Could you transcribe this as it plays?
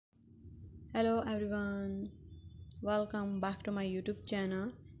Hello everyone, welcome back to my YouTube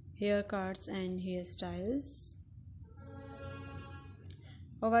channel Haircuts and Hairstyles.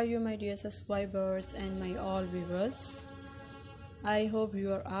 How are you, my dear subscribers and my all viewers? I hope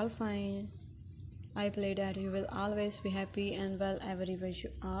you are all fine. I pray that you will always be happy and well wherever you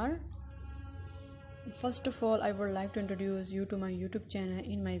are. First of all, I would like to introduce you to my YouTube channel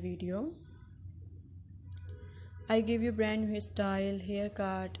in my video. I give you brand new hairstyle,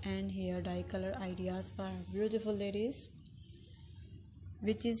 haircut and hair dye color ideas for beautiful ladies,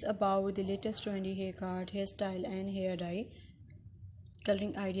 which is about the latest trendy haircut, hairstyle and hair dye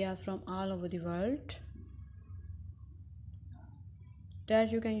coloring ideas from all over the world that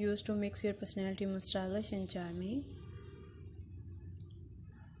you can use to mix your personality more stylish and charming.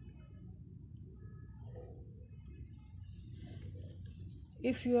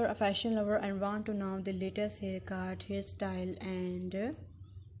 If you are a fashion lover and want to know the latest haircut, hairstyle and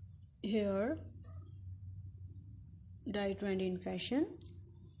hair dye trend in fashion,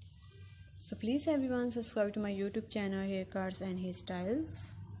 so please everyone subscribe to my YouTube channel Haircuts and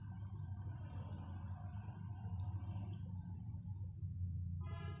Hairstyles.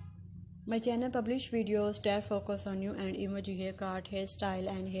 My channel publish videos that focus on new and emerging haircut, hairstyle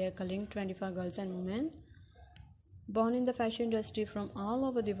and hair coloring trendy for girls and women born in the fashion industry from all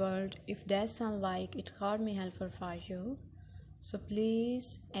over the world. If that sounds like it got me helpful for you, so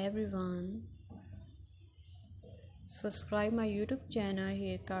please everyone subscribe my YouTube channel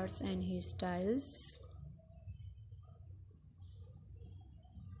Haircuts and Hairstyles.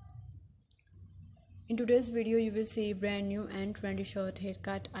 In today's video you will see brand new and trendy short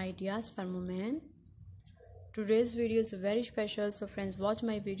haircut ideas for women. Today's video is very special, so friends, watch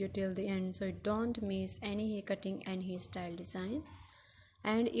my video till the end so you don't miss any hair cutting and hairstyle design.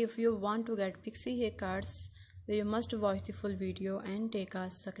 And if you want to get pixie haircuts, then you must watch the full video and take a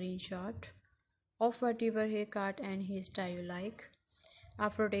screenshot of whatever haircut and hairstyle you like.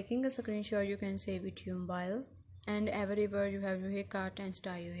 After taking a screenshot, you can save it to your mobile and everywhere you have your haircut and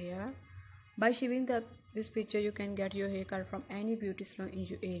style your hair. By saving this picture, you can get your haircut from any beauty salon in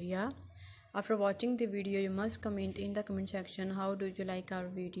your area. After watching the video, you must comment in the comment section how do you like our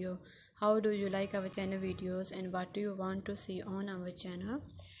video, how do you like our channel videos and what do you want to see on our channel.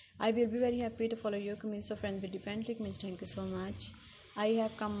 I will be very happy to follow your comments. So friends, with different comments, thank you so much. I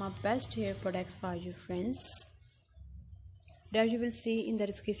have come up best hair products for you friends that you will see in the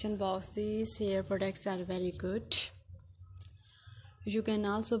description box. These hair products are very good. You can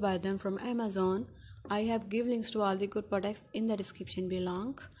also buy them from Amazon. I have give links to all the good products in the description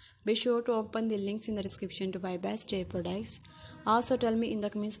below. Be sure to open the links in the description to buy best hair products. Also tell me in the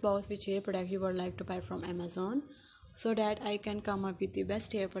comments box which hair product you would like to buy from Amazon so that I can come up with the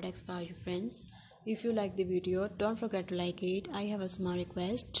best hair products for you friends. If you like the video, don't forget to like it. I have a small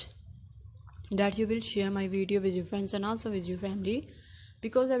request that you will share my video with your friends and also with your family,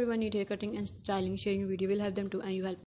 because everyone need hair cutting and styling. Sharing video will help them too and you help